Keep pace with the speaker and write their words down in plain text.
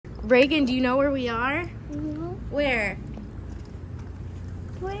Reagan, do you know where we are? No. Where?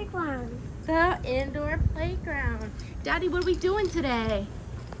 Playground. The indoor playground. Daddy, what are we doing today?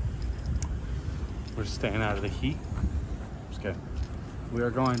 We're staying out of the heat. Just kidding. We are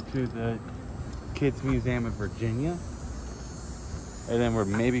going to the Kids Museum of Virginia. And then we're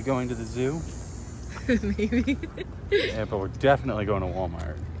maybe going to the zoo. Maybe. Yeah, but we're definitely going to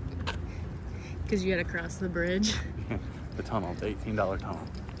Walmart. Because you gotta cross the bridge. The tunnel, the $18 tunnel.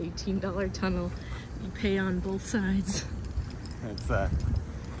 $18 tunnel. You pay on both sides. It's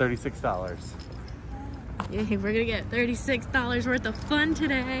 $36. Yay, we're gonna get $36 worth of fun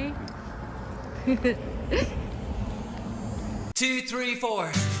today. 2, 3,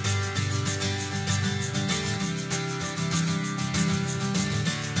 4.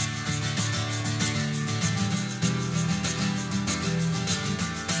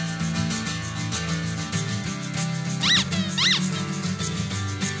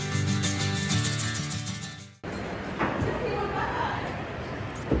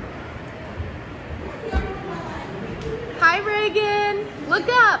 Hi, Reagan. Look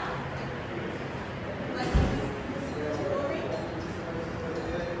up.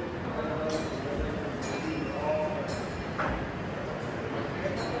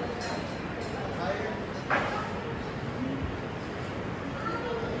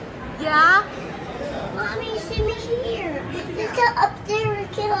 Yeah? Mommy, see me here. Let's go up there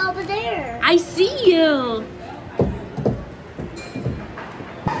and get over there. I see you.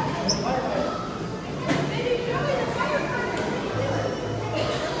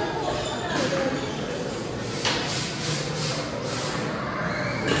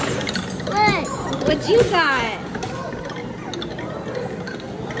 Look. What you got?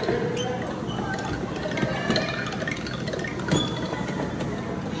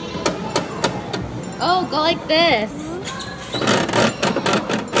 Oh, go like this.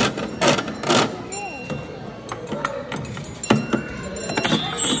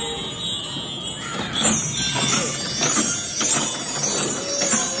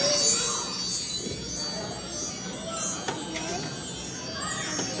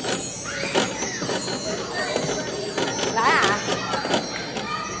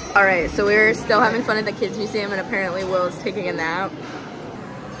 All right, so we're still having fun at the Kids Museum, and apparently Will's taking a nap.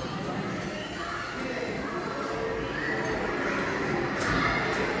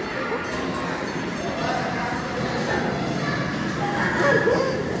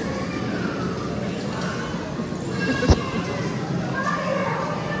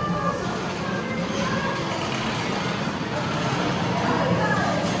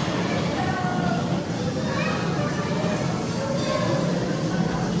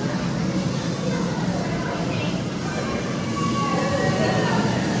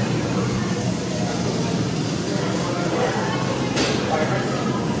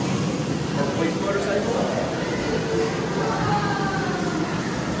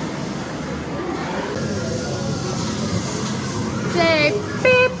 Say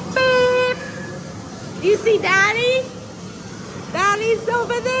beep, beep. Do you see Daddy? Daddy's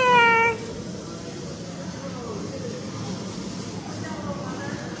over there.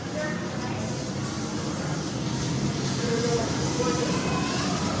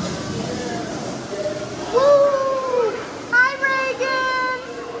 Woo! Hi, Reagan.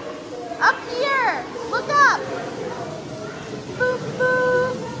 Up here. Look up. Boop,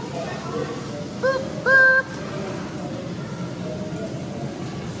 boop. Boop, boop.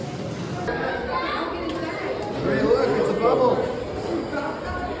 Hey, look, it's a bubble.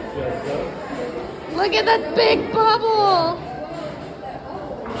 Look at that big bubble.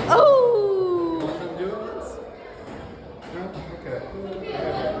 Oh. Want to do it once? No? Okay.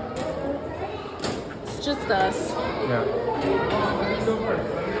 It's just us. Yeah. Go for it.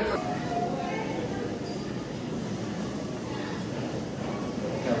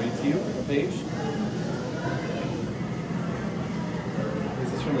 Can I read to you a page? This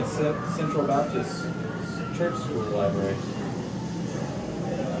is from the Central Baptist Church School Library.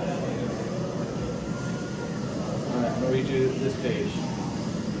 Alright, I'm going to read you this page.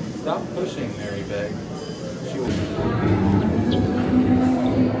 Stop pushing, Mary begged. She was...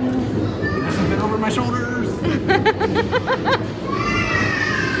 It doesn't fit over my shoulders!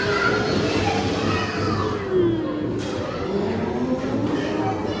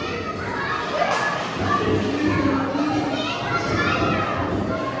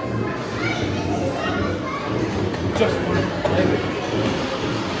 Just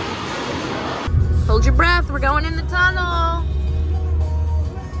Hold your breath. We're going in the tunnel.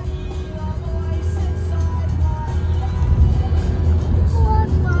 Look,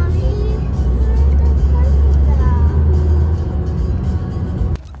 Mommy.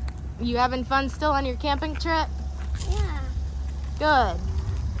 You having fun still on your camping trip? Yeah. Good.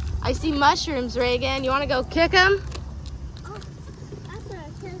 I see mushrooms, Reagan. You want to go kick them? Oh, that's what I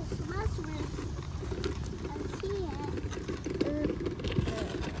said. It's mushrooms. I see it.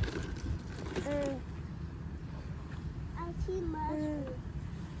 I see mushrooms.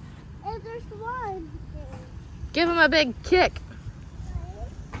 And there's one there. Give him a big kick.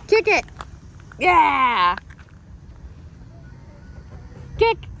 Kick it. Yeah.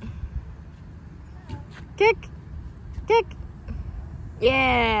 Kick. Kick. Kick.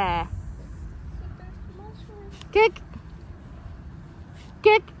 Yeah. There's mushrooms. Kick.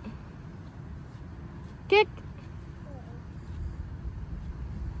 Kick. Kick.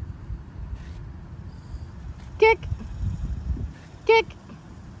 Kick. Kick.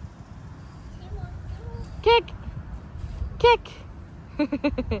 Kick. Kick.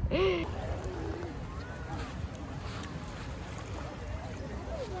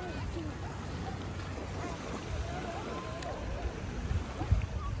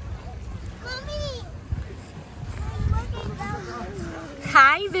 Mommy! Look at that.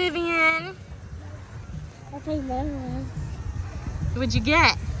 Hi, Vivian. Okay, never. What'd you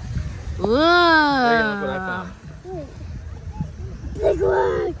get? Whoa. Look what I found. Look,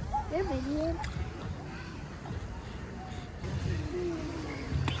 look. They're Vivian.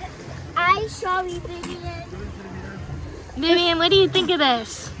 I saw you, Vivian. Vivian, what do you think of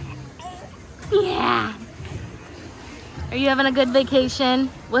this? Yeah. Are you having a good vacation?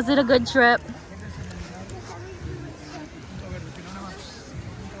 Was it a good trip?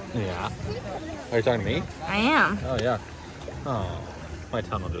 Yeah. Are you talking to me? I am. Oh, yeah. Oh, my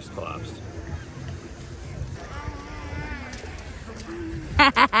tunnel just collapsed.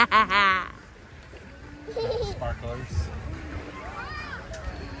 Sparklers.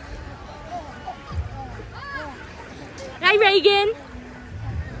 Hi, Reagan.